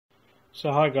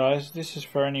So hi guys, this is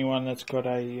for anyone that's got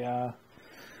a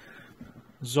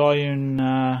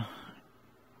Zhiyun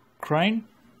Crane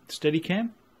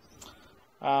Steadicam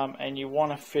and you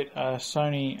want to fit a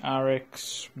Sony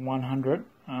RX100.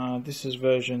 This is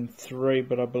version 3,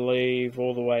 but I believe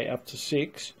all the way up to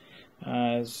 6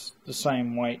 is the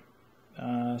same weight,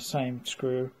 same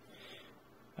screw.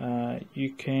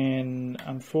 You can,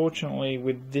 unfortunately,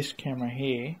 with this camera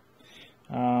here,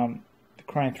 the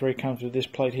Crane 3 comes with this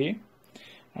plate here.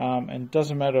 And it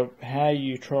doesn't matter how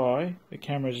you try, the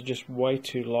camera is just way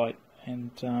too light,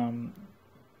 and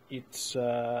its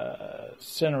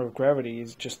center of gravity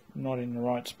is just not in the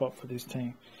right spot for this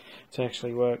thing to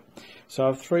actually work. So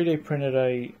I've 3D printed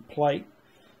a plate.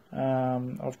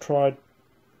 I've tried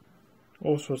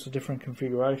all sorts of different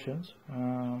configurations.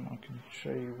 I can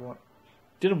show you what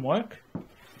didn't work.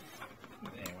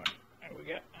 Anyway, there we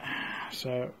go.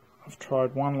 So I've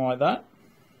tried one like that.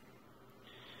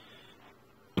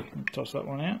 Toss that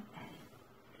one out.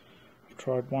 I've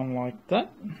tried one like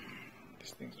that.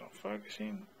 This thing's not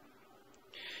focusing.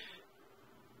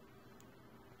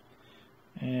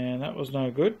 And that was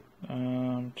no good.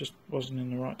 Just wasn't in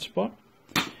the right spot.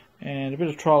 And a bit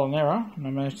of trial and error, and I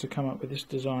managed to come up with this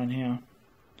design here,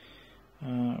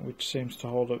 which seems to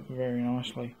hold it very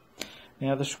nicely.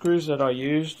 Now the screws that I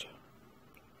used,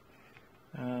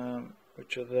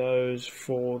 which are those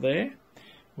four there,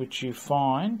 which you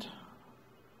find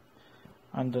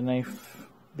underneath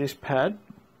this pad.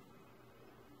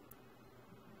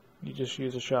 You just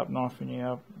use a sharp knife and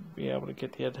you'll be able to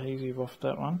get the adhesive off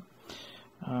that one,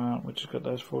 which has got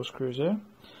those four screws there,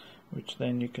 which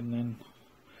then you can then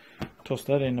toss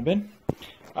that in the bin.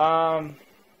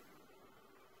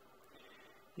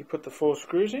 You put the four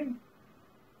screws in,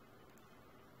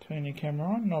 turn your camera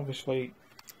on, and obviously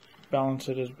balance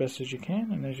it as best as you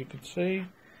can. And as you can see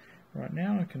right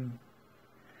now, I can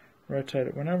rotate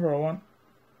it whenever I want,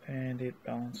 and it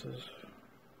balances.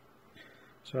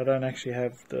 So I don't actually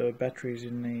have the batteries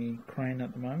in the crane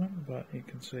at the moment, but you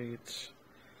can see it's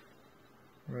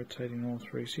rotating all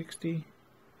 360,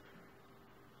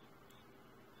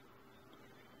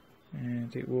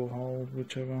 and it will hold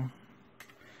whichever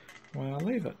way I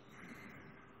leave it.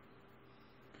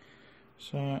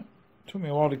 So it took me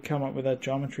a while to come up with that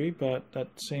geometry, but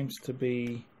that seems to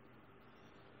be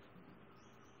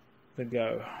the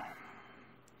go.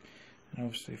 And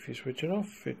obviously if you switch it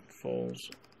off, it falls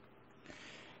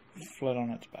flat on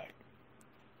its back.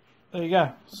 There you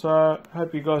go. So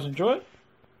hope you guys enjoy it.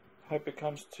 Hope it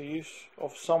comes to use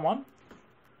of someone.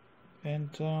 And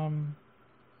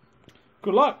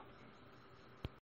good luck.